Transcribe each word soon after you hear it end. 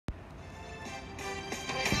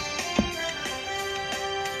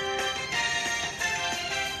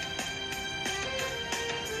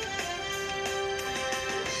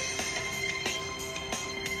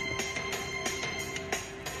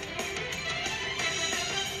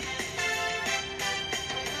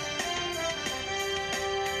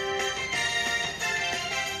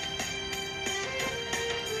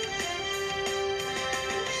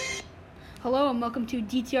Hello and welcome to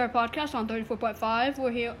DTR Podcast on 34.5.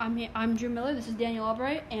 We're here. I'm Drew Miller. This is Daniel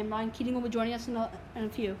Albright, and Ryan Keating will be joining us in a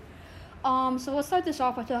few. So let's start this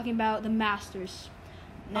off by talking about the Masters.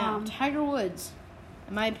 Now, Tiger Woods,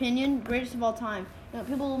 in my opinion, greatest of all time.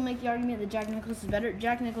 People will make the argument that Jack Nicklaus is better.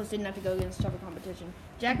 Jack Nicklaus didn't have to go against tougher competition.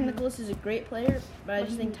 Jack Nicklaus is a great player, but I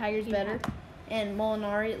just think Tiger's better. And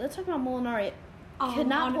Molinari, let's talk about Molinari. Could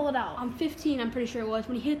not pull it out. On 15, I'm pretty sure it was,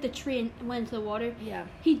 when he hit the tree and went into the water. Yeah.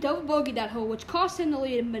 He double bogeyed that hole, which cost him the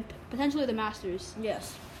lead and potentially the Masters.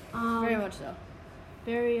 Yes. Very much so.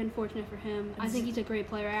 Very unfortunate for him. I think he's a great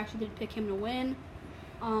player. I actually did pick him to win.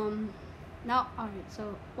 Now, all right,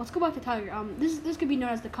 so let's go back to Tiger. This could be known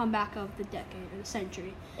as the comeback of the decade or the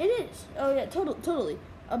century. It is. Oh, yeah, totally.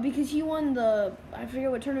 Because he won I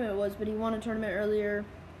forget what tournament it was, but he won a tournament earlier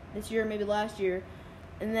this year, maybe last year.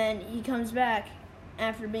 And then he comes back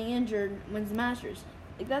after being injured, wins the Masters.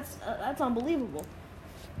 That's unbelievable.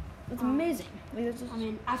 That's amazing.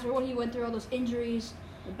 After what he went through, all those injuries,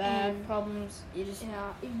 the back problems, you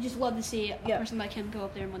just love to see a person like him go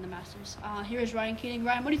up there and win the Masters. Here is Ryan Keating.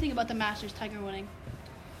 Ryan, what do you think about the Masters, Tiger winning?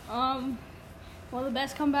 One of the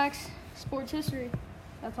best comebacks sports history.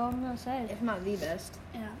 That's all I'm gonna say. If not the best.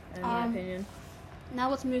 Yeah. In my opinion. Now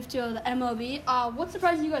let's move to the MLB. What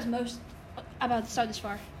surprised you guys most about the start this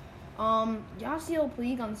far? Yasiel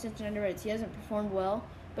Puig on the Cincinnati Reds. He hasn't performed well,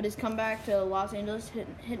 but his comeback to Los Angeles,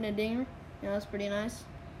 hitting a dinger, that's pretty nice.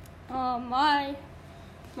 My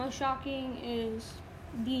most shocking is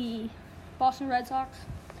the Boston Red Sox.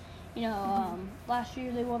 Last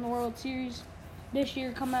year they won the World Series. This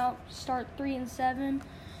year come out, start 3-7.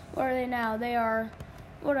 What are they now?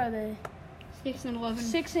 What are they? 6-11.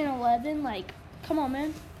 6-11. Like, come on,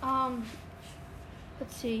 man.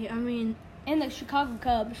 Let's see. And the Chicago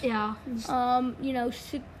Cubs. Yeah.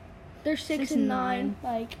 They're 6-9.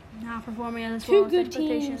 Like, not performing as well as good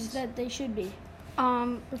expectations. Teams that they should be. We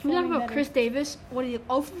talk about Chris Davis. What did he?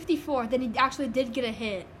 0-54. Then he actually did get a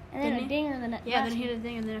hit. And then a dinger in the next. Yeah, then he hit a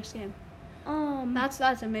dinger in the next game.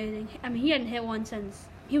 That's amazing. He hadn't hit one since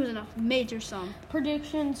he was in a major slump.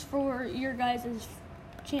 Predictions for your guys'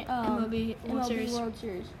 MLB World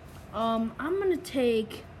Series. I'm gonna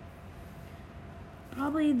take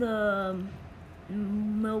probably the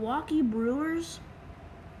Milwaukee Brewers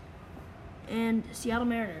and Seattle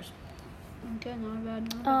Mariners. Okay, not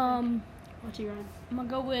bad. What's your Ryan? I'm gonna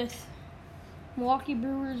go with Milwaukee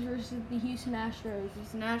Brewers versus the Houston Astros.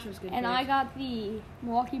 Houston Astros, good. And pick. I got the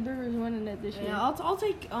Milwaukee Brewers winning it this year. Yeah, I'll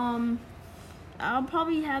take. I'll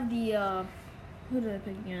probably have the. Who did I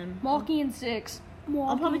pick again? Milwaukee in 6.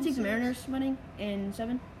 I'll probably take the Mariners winning in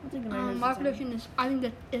 7. I'll take the Mariners. My prediction is I think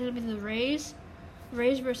that it'll be the Rays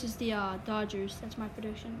versus the Dodgers. That's my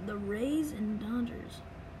prediction. The Rays and Dodgers.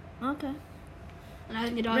 Okay. And I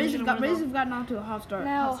think the Dodgers Rays have gotten off to a hot start.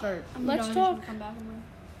 Now, let's talk. Come back and win.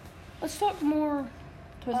 Let's talk more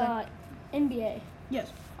NBA.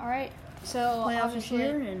 Yes. All right. So Playoffs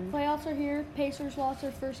are here. Pacers lost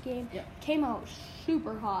their first game. Yep. Came out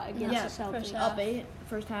super hot against the Celtics. Up 8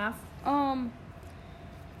 first half. Who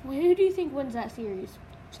do you think wins that series?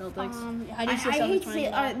 Celtics. I hate to say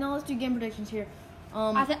it. All right, now let's do game predictions here.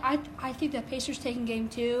 I think the Pacers taking game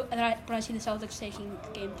 2, but I see the Celtics taking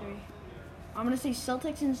game 3. I'm gonna say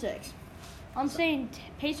Celtics in 6. I'm saying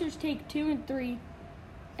Pacers take 2 and 3,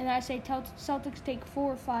 and I say Celtics take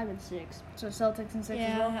 4, 5, and 6. So Celtics in 6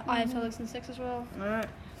 as well. Yeah, I have Celtics in 6 as well. All right.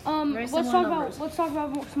 Let's talk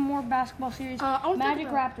about some more basketball series. Magic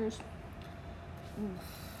Raptors.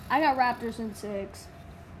 I got Raptors in 6.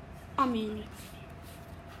 Magic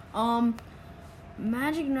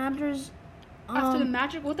and Raptors. After the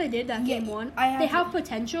Magic, what they did game 1, they have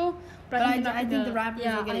potential. But I think the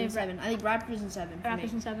Raptors will get in 7. I think Raptors in 7.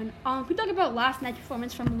 Raptors in 7. We talk about last night's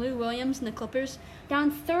performance from Lou Williams and the Clippers,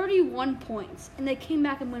 down 31 points, and they came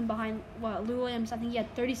back and went behind. Lou Williams, I think he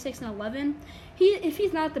had 36 and 11. If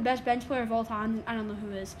he's not the best bench player of all time, I don't know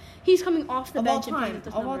who is. He's coming off the bench and playing with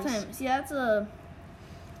those numbers. Of all time. See, that's an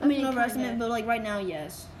overestimate, but like right now,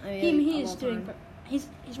 yes. He is doing. He's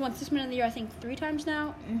won 6 Man of the Year, I think, 3 times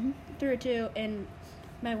now, 3 or 2, and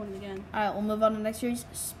might win it again. All right, we'll move on to the next series.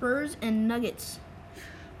 Spurs and Nuggets.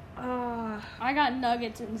 I got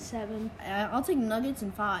Nuggets in 7. I'll take Nuggets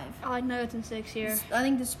in 5. I like Nuggets in 6 here. I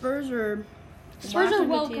think the Spurs are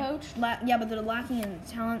well coached. But they're lacking in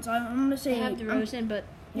talent. So I'm gonna say they have DeRozan, but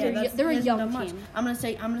they're a young team. I'm gonna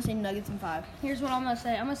say Nuggets in 5. Here's what I'm gonna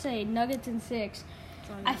say. I'm gonna say Nuggets in 6.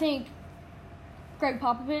 I think Greg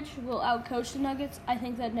Popovich will outcoach the Nuggets. I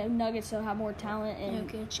think that the Nuggets will have more talent. And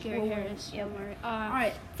Gary Harris. Yep. All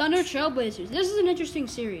right. Thunder Trailblazers. This is an interesting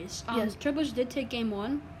series. Yes. Trailblazers did take game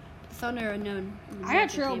 1. The Thunder are known. I got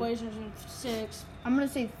Trailblazers in 6. I'm gonna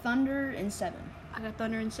say Thunder in 7. I got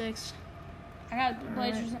Thunder in 6. I got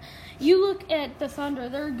Blazers. Right. You look at the Thunder;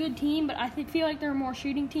 they're a good team, but I feel like they're a more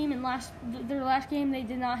shooting team. And their last game, they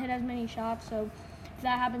did not hit as many shots. So if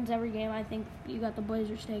that happens every game, I think you got the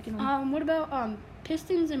Blazers taking them. What about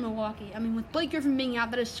Pistons and Milwaukee? I mean, with Blake Griffin being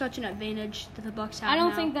out, that is such an advantage that the Bucks have.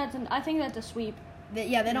 I think that's a sweep. They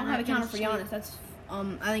don't have a counter for Giannis. That's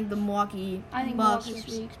I think the Milwaukee Bucks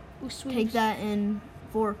sweeps. Take that in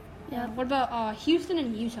 4. Yeah. What about Houston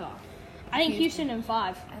and Utah? I think Houston in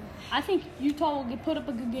 5. I think Utah will put up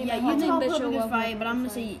a good game. Yeah, Utah will put up a good fight, but I'm going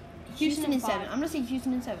to say Houston in 7. I'm going to say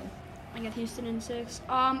Houston in 7. I got Houston in 6.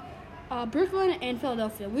 Brooklyn and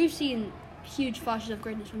Philadelphia. We've seen huge flashes of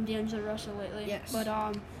greatness from D'Angelo Russell lately. Yes. But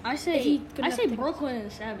I say Brooklyn in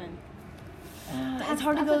 7. That's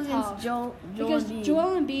hard to go against Joel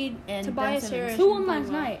Embiid and Tobias Harris. Who won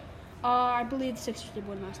last night? I believe the Sixers did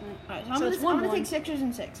win last night. All right, so I'm going to take Sixers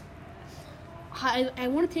in 6. I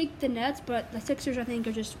want to take the Nets, but the Sixers I think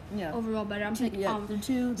are just overall better. I'm thinking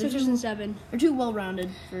Sixers in 7. They're too well-rounded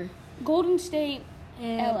for Golden State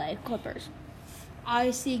and LA Clippers.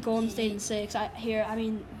 I see Golden State in 6. I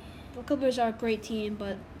mean, the Clippers are a great team,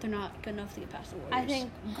 but they're not good enough to get past the Warriors. I think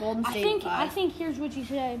Golden State. I think here's what you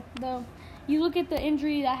say though. You look at the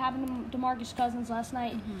injury that happened to DeMarcus Cousins last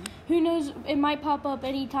night. Mm-hmm. Who knows? It might pop up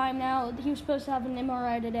any time now. He was supposed to have an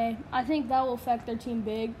MRI today. I think that will affect their team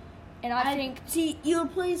big. And I think you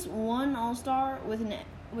replace one All-Star with an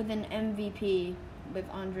MVP with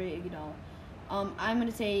Andre Iguodala. I'm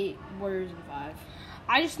gonna say Warriors in 5.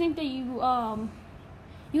 I just think that you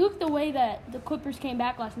look at the way that the Clippers came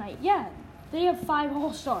back last night. Yeah, they have 5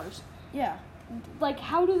 All-Stars. Yeah. Like,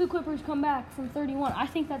 how do the Clippers come back from 31? I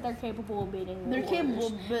think that they're capable of beating the Warriors. They're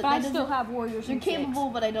capable, but I still have Warriors in 6. They're capable,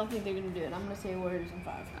 but I don't think they're going to do it. I'm going to say Warriors in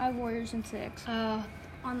 5. I have Warriors in 6.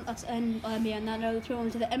 Let's end NBA on that note. Let's move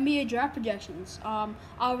on to the NBA draft projections.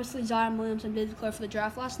 Obviously, Zion Williamson did declare for the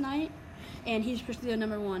draft last night, and he's predicted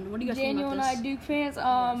number 1. What do you guys think about this? Daniel and I, Duke fans,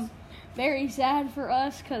 yes. Very sad for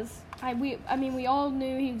us because we all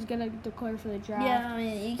knew he was gonna declare for the draft. Yeah,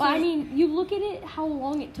 you look at it, how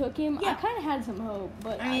long it took him. Yeah. I kind of had some hope,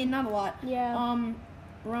 but not a lot. Yeah.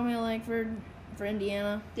 Romeo Langford for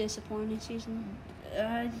Indiana. Disappointing season.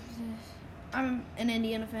 I'm an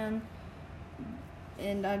Indiana fan,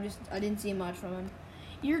 and I didn't see much from him.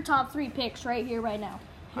 Your top 3 picks right here, right now,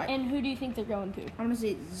 right. And who do you think they're going to? I'm gonna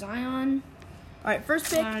say Zion. All right, first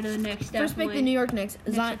pick. The Knicks, first pick, the New York Knicks.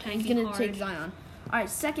 Zion. He's gonna take Zion. All right,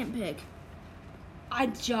 second pick.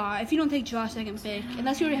 Ja. If you don't take Ja, second pick,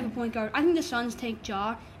 unless you already have a point guard, I think the Suns take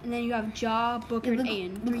Ja, and then you have Ja, Booker, and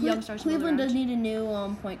Ayton. 3 young stars. Cleveland does need a new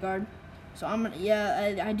point guard, so I'm gonna.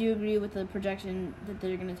 I do agree with the projection that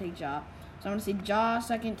they're gonna take Ja. So I'm gonna say Ja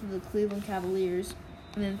second to the Cleveland Cavaliers,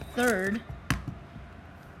 and then third.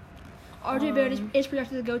 RJ Barrett is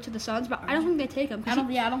projected to go to the Suns, but I don't think they take him. I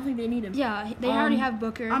don't think they need him. Yeah, they already have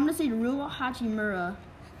Booker. I'm gonna say Rui Hachimura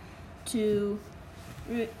to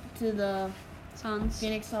the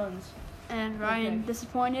Phoenix Suns. And Ryan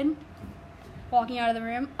disappointed, walking out of the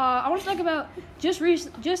room. I want to talk about pretty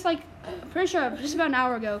sure just about an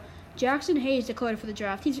hour ago, Jackson Hayes declared for the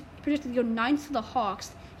draft. He's projected to go 9th to the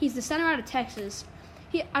Hawks. He's the center out of Texas.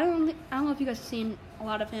 I don't know if you guys have seen a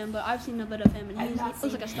lot of him, but I've seen a bit of him, and he looks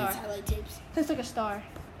like a star. Looks like a star.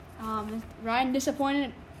 Ryan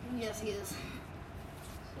disappointed. Yes, he is.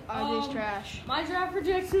 RJ's trash. My draft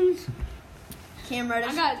projections. Cam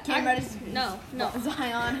Reddish. No.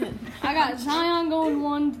 Zion. I got Zion going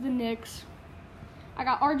 1 to the Knicks. I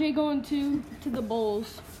got RJ going 2 to the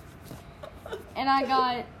Bulls. And I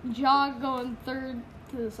got Ja going 3rd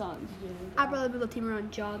to the Suns. I'd rather build a team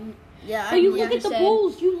around Ja. Yeah, but you look at the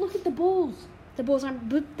Bulls. The Bulls are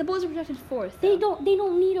projected 4th. They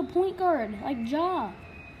don't need a point guard like Ja.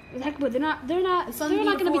 Exactly, but they're not going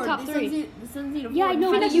to be top 3. The Suns need a 4. Yeah, I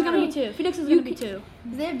know. Phoenix is going to be 2. Phoenix is going to be 2.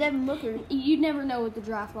 They have Devin Booker. You never know with the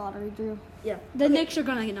draft lottery, Drew. Yeah. The Knicks are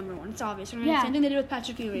going to get number 1. It's obvious. Same thing they did with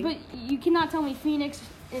Patrick Ewing. But you cannot tell me Phoenix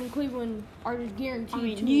and Cleveland are just guaranteed. I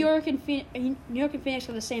mean, New York and Phoenix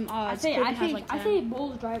have the same odds. I say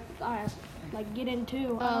Bulls drive. Get in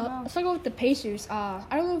 2. Let's talk about the Pacers. I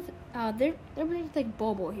don't know if they're going to take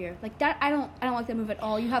Bobo here. Like that, I don't like that move at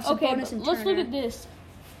all. You have Sabonis and Turner. Let's look at this.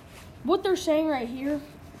 What they're saying right here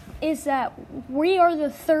is that we are the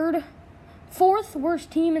 4th worst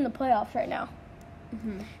team in the playoffs right now.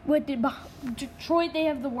 Mm-hmm. With Detroit, they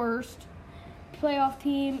have the worst playoff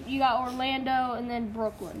team. You got Orlando and then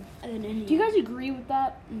Brooklyn. And then Indiana. Do you guys agree with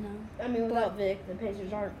that? No. I mean, without Vic, the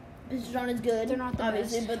Pacers aren't Pacers aren't as good. They're not the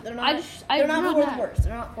obviously, best. But they're not. They're not fourth worst.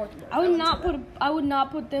 They're not fourth worst. I would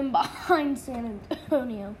not put them behind San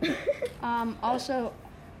Antonio. Also,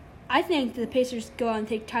 I think the Pacers go out and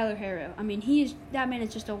take Tyler Herro. I mean, that man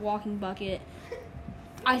is just a walking bucket.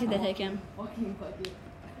 I think they take him. Walking bucket.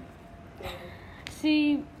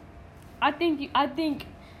 See, I think you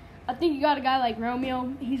got a guy like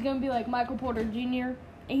Romeo. He's gonna be like Michael Porter Jr.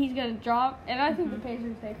 and he's gonna drop. And I think the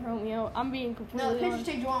Pacers take Romeo. I'm being completely No, the Pacers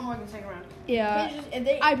honest. take Juwan Morgan second round. Yeah,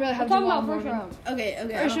 I'd rather have talking Juwan about Morgan. first round. Okay.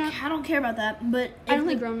 I don't care about that, but I don't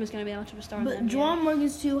think Romeo's gonna be much of a star. But in the NBA. Juwan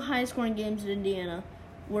Morgan's 2 highest scoring games at Indiana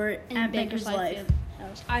were at Baker's Life.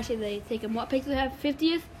 I say they take him. What pick do they have?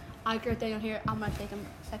 50th. I agree with Daniel here. I'm gonna take him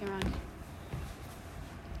second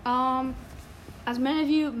round. As many of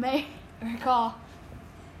you may recall,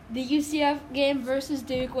 the UCF game versus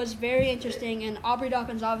Duke was very interesting, and Aubrey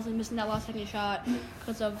Dawkins obviously missing that last second shot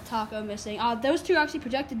because of Taco missing. Those two actually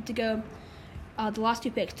projected to go the last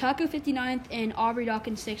 2 picks. Taco 59th and Aubrey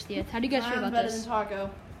Dawkins 60th. How do you guys feel about this? Better than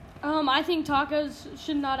Taco. I think Tacos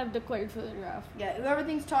should not have declared for the draft. Yeah, whoever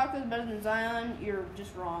thinks Taco is better than Zion, you're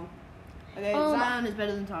just wrong. Okay, Zion is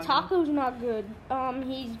better than Taco. Taco's not good.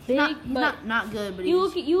 He's big, he's not good, but you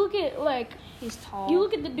look at like He's tall. you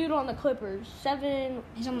look at the dude on the Clippers, 7.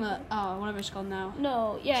 He's on the whatever it's called now.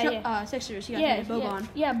 No, yeah. Sixers. He got Boban.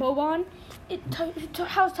 Yeah, Boban.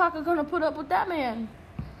 How's Taco gonna put up with that man?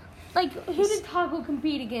 Like, who did Taco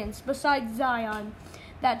compete against besides Zion?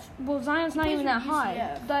 Zion's not even that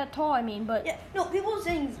high, that tall. I mean, but yeah, no, people are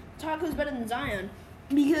saying Taco's better than Zion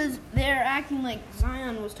because they're acting like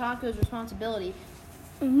Zion was Taco's responsibility.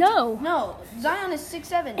 No, Zion is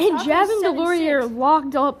 6'7". And Javin DeLaurier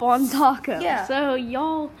locked up on Taco. Yeah. So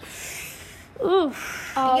y'all,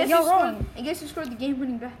 oof. Y'all wrong. I guess who scored the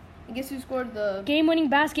game-winning I guess who scored the game-winning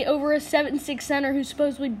basket over a 7'6" center who's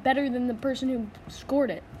supposedly better than the person who scored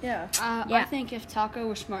it. Yeah. I think if Taco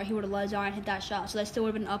were smart, he would have let Zion hit that shot. So they still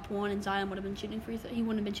would have been up 1, and Zion would have been shooting free throws. He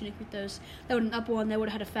wouldn't have been shooting free throws. They would have been up 1. They would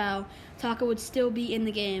have had a foul. Taco would still be in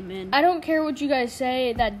the game. And I don't care what you guys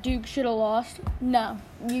say that Duke should have lost. No,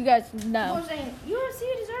 you guys no. People are saying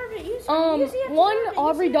USC deserved it.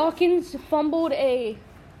 Aubrey Dawkins fumbled a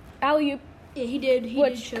alley-oop. Yeah, he did.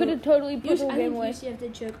 Which could have totally put the game away. UCF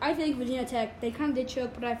did choke. I think Virginia Tech, they kind of did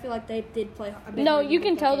choke, but I feel like they did play a bit. No, you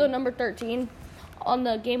can tell the number 13 on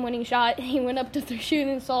the game-winning shot. He went up to the shoot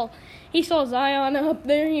and he saw Zion up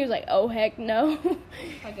there, and he was like, "Oh heck no!"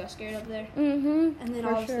 I got scared up there. And then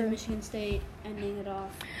obviously Michigan State ending it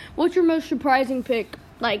off. What's your most surprising pick?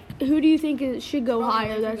 Like, who do you think should go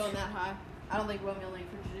higher? That's going that high. I don't think Romeo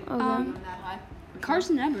Langford should go that high.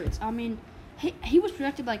 Carson Edwards. I mean. He was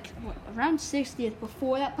projected around 60th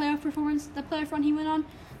before that playoff performance, the playoff run he went on.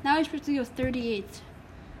 Now he's projected to go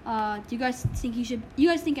 38th. Do you guys think he should? You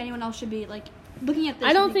guys think anyone else should be looking at this?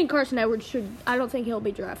 I don't think Carson Edwards should. I don't think he'll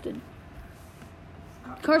be drafted.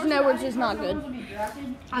 Carson Edwards is not good. I think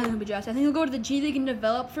he'll be drafted. I think he'll go to the G League and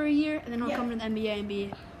develop for a year, and then he'll come to the NBA and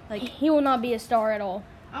be He will not be a star at all.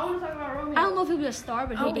 I want to talk about Romeo. I don't know if he'll be a star,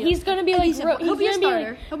 but he's going to be like. He'll be a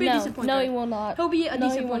starter. He'll be a decent point guard. No, he will not. He'll be a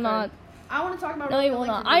decent point guard. I want to talk about. No, he will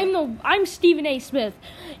not. I'm Stephen A. Smith.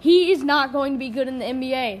 He is not going to be good in the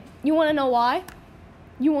NBA. You want to know why?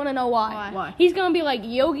 Why? He's going to be like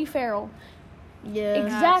Yogi Ferrell. Yeah,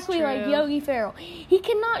 exactly like Yogi Ferrell. He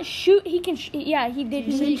cannot shoot. He can. Yeah, he did.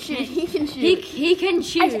 He can shoot. He can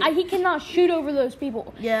shoot. He cannot shoot over those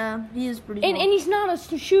people. Yeah, he is pretty. And he's not a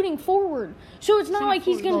shooting forward. So it's not like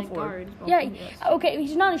he's gonna. Guard. Yeah. Okay.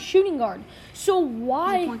 He's not a shooting guard. So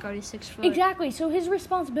why? He's a point guard. He's 6 foot. Exactly. So his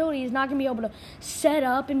responsibility is not gonna be able to set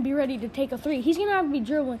up and be ready to take a 3. He's gonna have to be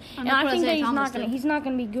dribbling. And I think that he's not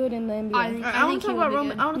gonna be good in the NBA. I want to talk about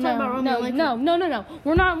Romeo. I want to talk about Romeo. No.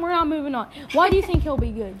 We're not moving on. Why do you think he'll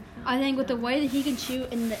be good? I think with the way that he can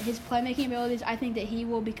shoot and his playmaking abilities, I think that he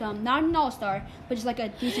will become not an all-star, but just like a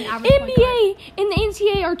decent average point guard. NBA and the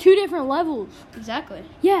NCAA are 2 different levels. Exactly.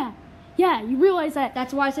 Yeah, you realize that.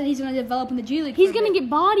 That's why I said he's going to develop in the G League. He's going to get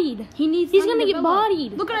bodied. He's going to get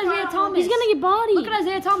bodied. Look at Isaiah Thomas. He's going to get bodied. Look at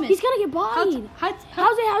Isaiah Thomas. He's going to get bodied.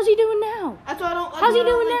 How's he doing now? That's why I don't. How's he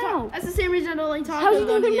doing now? That's the same reason I don't like Taco. How's he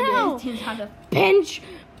doing now? Bench.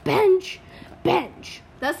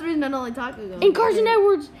 That's the reason I don't like Taco. And Carson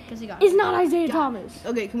Edwards is not Isaiah Thomas.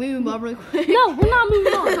 Okay, can we move on really quick? No, we're not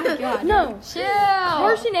moving on. Oh my God, no. Chill.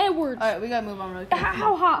 Carson Edwards. All right, we gotta move on really quick.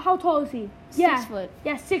 How tall is he? 6 foot.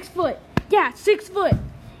 Yeah, 6 foot. Yeah, 6 foot.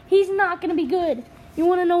 He's not gonna be good. You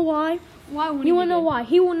want to know why? Why? You want to know why?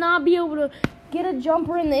 He will not be able to get a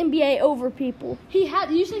jumper in the NBA over people. You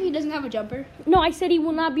think he doesn't have a jumper? No, I said he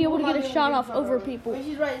will not be able to get a shot off over people.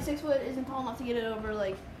 She's right. 6 foot isn't tall enough to get it over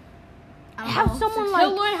Have someone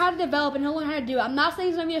he'll learn how to develop and he'll learn how to do it. I'm not saying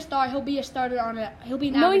he's gonna be a star. He'll be a starter on it. He'll be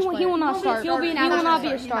an average player. He will not start. He'll be an average. He will not be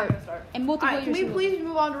a starter. And multiple years. Can we please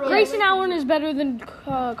move on to Grayson Allen is better than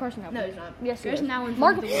Carson Edwards. No, he's not. Yes, Grayson Allen.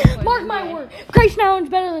 Mark my word. Grayson Allen's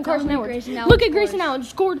better than Carson Edwards. Look at Grayson Allen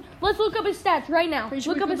scored. Let's look up his stats right now.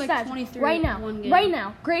 Look up his stats right now. Right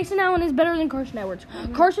now. Grayson Allen is better than Carson Edwards.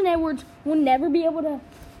 Carson Edwards will never be able to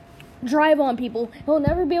drive on people. He'll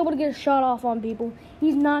never be able to get a shot off on people.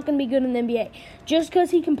 He's not going to be good in the NBA. Just because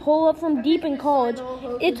he can pull up from deep in college,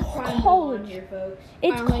 it's college.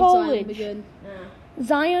 It's college.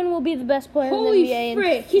 Zion will be the best player in the NBA.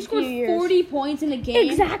 Frick. He scored 40 points in a game.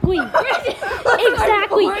 Exactly.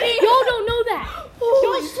 Exactly. Y'all don't know that.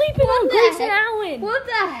 Y'all sleeping on Grayson Allen. What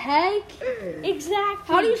the heck?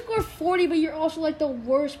 Exactly. How do you score 40, but you're also like the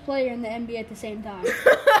worst player in the NBA at the same time?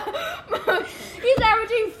 He's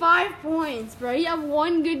averaging 5 points, bro. He had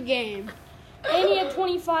one good game. And he had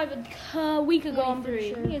 25 a week ago, I'm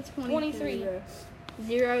pretty sure. He had 23.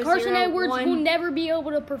 Carson Edwards will never be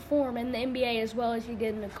able to perform in the NBA as well as he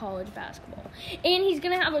did in college basketball. And he's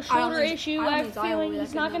going to have a shoulder issue. I have a feeling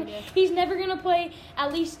he's never going to play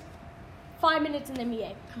at least 5 minutes in the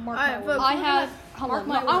NBA. Mark my word. I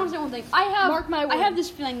want to say one thing. I have this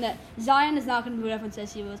feeling that Zion is not going to be what everyone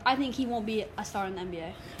says he was. I think he won't be a star in the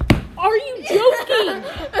NBA. Are you joking?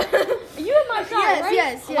 You're on my side, right?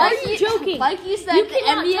 Yes. Are you joking? Like you said, the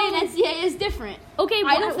NBA and NCAA is different. Okay,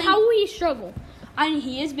 how will he struggle? I mean,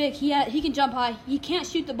 he is big. He can jump high. He can't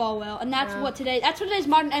shoot the ball well, and that's what today's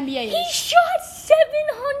modern NBA is. He shot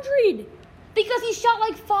 700 because he shot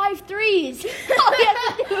like 5 threes. All he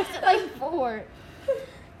had to do was like 4.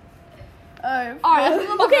 All right.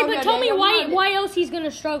 Okay, but tell me why else he's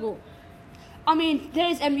gonna struggle. I mean,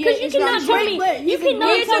 today's NBA because you cannot tell me he's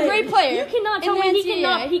a great player. You cannot tell me he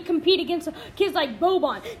cannot compete against kids like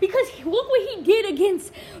Boban because look what he did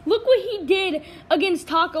against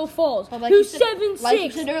Taco Falls, who's 7'6". Like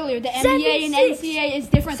you said earlier, the NBA and NCAA is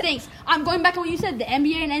different things. I'm going back to what you said. The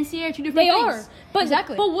NBA and NCAA are two different things. They are,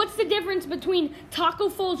 exactly. But what's the difference between Taco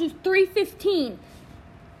Falls, who's 3'15",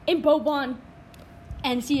 and Boban?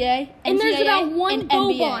 NCAA, and there's about one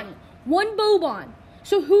Boban.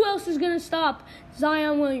 So who else is going to stop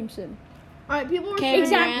Zion Williamson? All right, people were saying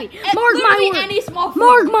exactly. Mark my word. Any small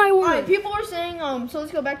Mark my word. All right, people were saying so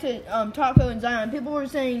let's go back to Taco and Zion. People were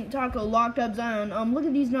saying Taco locked up Zion. Look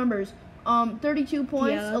at these numbers. 32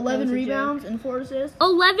 points, 11 rebounds, and 4 assists.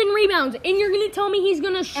 11 rebounds, and you're going to tell me he's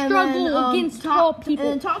going to struggle against tall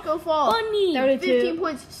people. And Taco Falls, 15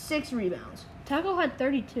 points, 6 rebounds. Taco had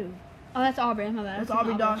 32. Oh, that's Aubrey. My bad. That's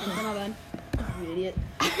Aubrey Dawkins. My bad. You idiot.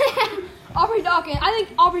 Aubrey Dawkins. I think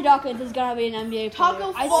Aubrey Dawkins is gonna be an NBA player.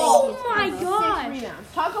 Taco Fall. Oh my god. 6 rebounds.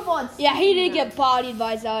 Taco Fall. Yeah, he did get bodied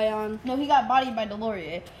by Zion. No, he got bodied by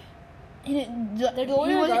Delorier. He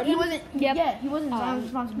wasn't Zion's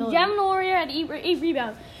responsibility. Devin Delorier had 8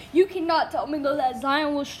 rebounds. You cannot tell me though that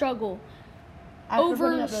Zion will struggle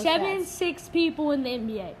over 7'6" people in the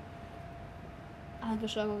NBA. I think he'll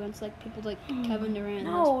struggle against like people like Kevin Durant.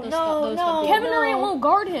 No. Kevin Durant won't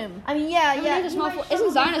guard him. I mean,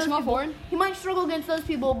 Isn't Zion a small forward? He might struggle against those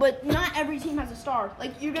people, but not every team has a star.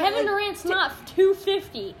 Like Kevin Durant's not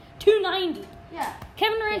 250, 290. Yeah.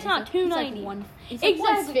 Kevin Durant's not 290. He's like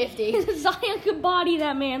 150. Zion could body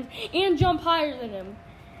that man and jump higher than him.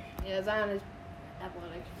 Yeah, Zion is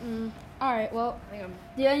athletic. All right, well,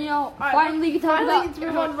 Daniel, finally you can talk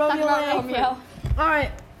about Romeo. All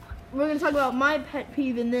right. We're going to talk about my pet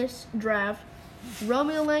peeve in this draft.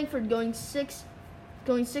 Romeo Langford going 16th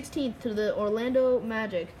to the Orlando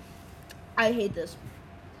Magic. I hate this.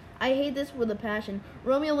 I hate this with a passion.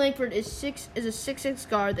 Romeo Langford is a 6'6"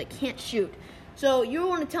 guard that can't shoot. So you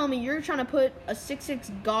want to tell me you're trying to put a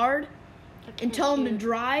 6'6" guard and tell him to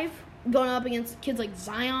drive, going up against kids like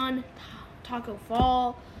Zion, Taco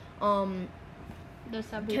Fall,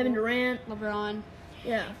 Kevin Durant, LeBron.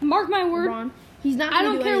 Yeah. Mark my word. LeBron. He's not. I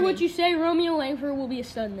don't care what you say. Romeo Langford will be a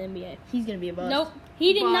stud in the NBA. He's gonna be a bust. Nope.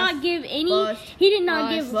 He did not give any. He did not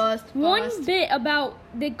give one bit about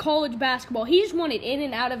the college basketball. He just wanted in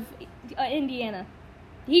and out of Indiana.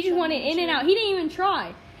 He just wanted in and out. He didn't even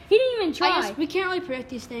try. I guess we can't really predict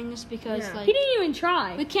these things because he didn't even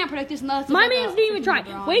try. We can't predict this. My man's didn't even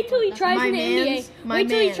try. Wait till he tries in the NBA. Wait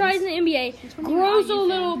till he tries in the NBA. Grows a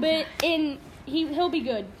little bit and. He'll be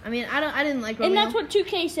good. I mean, I didn't like Romeo. And that's what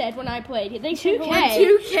 2K said when I played. They said 2K.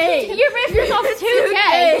 You're basing off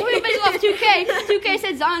 2K. You're basing off 2K. 2K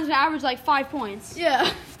said Zion's gonna average like 5 points. Yeah.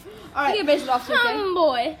 All right. You're basing off 2K.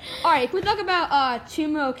 Boy. All right. Can we talk about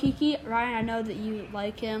Chuma Okeke? Ryan, I know that you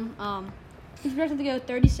like him. He's projected to go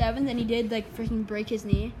 37th, and he did like freaking break his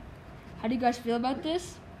knee. How do you guys feel about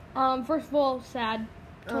this? First of all, sad.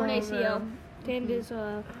 torn ACL. And his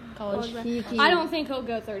college. I don't think he'll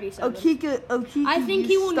go 37. Okeke, I think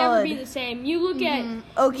he will never be the same. You look at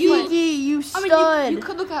Okeke, you stud. I mean, you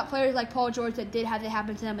could look at players like Paul George that did have it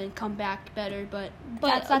happen to them and come back better, but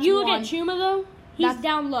that's you look at Chuma though. He's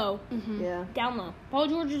down low. Mm-hmm. Yeah, down low. Paul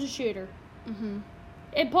George is a shooter. Mm-hmm.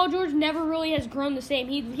 And Paul George never really has grown the same.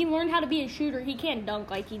 He learned how to be a shooter. He can't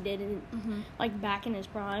dunk like he did like back in his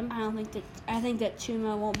prime. I think that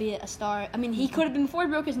Chuma won't be a star. I mean, he could have been before he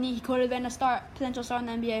broke his knee. He could have been a potential star in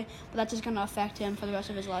the NBA, but that's just going to affect him for the rest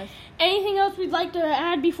of his life. Anything else we'd like to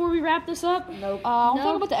add before we wrap this up? Nope. I'll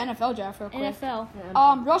talk about the NFL draft real quick.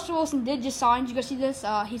 NFL. Russell Wilson did just sign. Did you guys see this?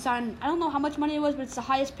 He signed. I don't know how much money it was, but it's the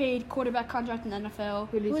highest paid quarterback contract in the NFL.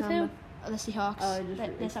 Who did he sign with? The Seahawks.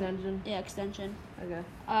 Oh, extension? Yeah, extension. Okay.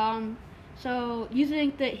 So you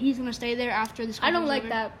think that he's going to stay there after this? I don't like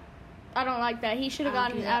that. I don't like that. He should have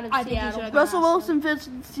gotten out of Seattle. Russell Wilson fits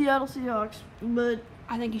the Seattle Seahawks, but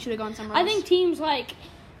I think he should have gone somewhere else. I think teams like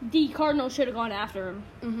the Cardinals should have gone after him.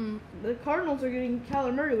 Mm-hmm. The Cardinals are getting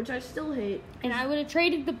Kyler Murray, which I still hate. And I would have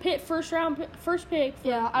traded the first pick.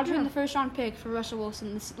 I'd trade the first round pick for Russell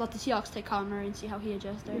Wilson. Let the Seahawks take Kyler Murray and see how he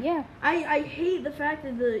adjusts there. Yeah. I hate the fact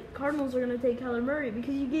that the Cardinals are going to take Kyler Murray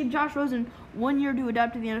because you gave Josh Rosen 1 year to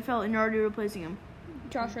adapt to the NFL and you're already replacing him.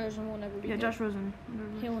 Josh Rosen will never be good. Josh Rosen.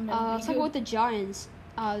 He will never be let's talk about the Giants.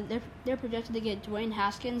 They're projected to get Dwayne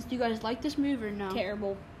Haskins. Do you guys like this move or no?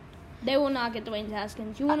 Terrible. They will not get Dwayne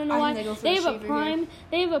Haskins. You want to know why? They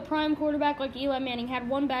have a prime quarterback like Eli Manning. Had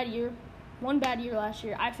one bad year last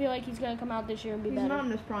year. I feel like he's gonna come out this year and be better. He's not in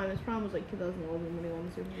his prime. His prime was like 2011 when he won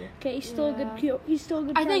the Super Bowl. Okay, he's still a good. He's still a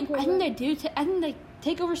good. I think they do. I think they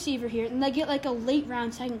take a receiver here and they get like a late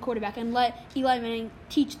round second quarterback and let Eli Manning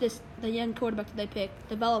teach the young quarterback that they pick,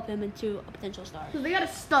 develop him into a potential star. So they got a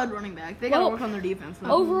stud running back. They got to work on their defense.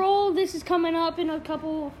 Overall, this is coming up in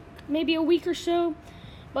maybe a week or so.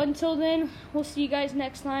 But until then, we'll see you guys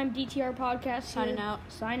next time. DTR Podcast Signing out.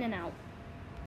 Signing out.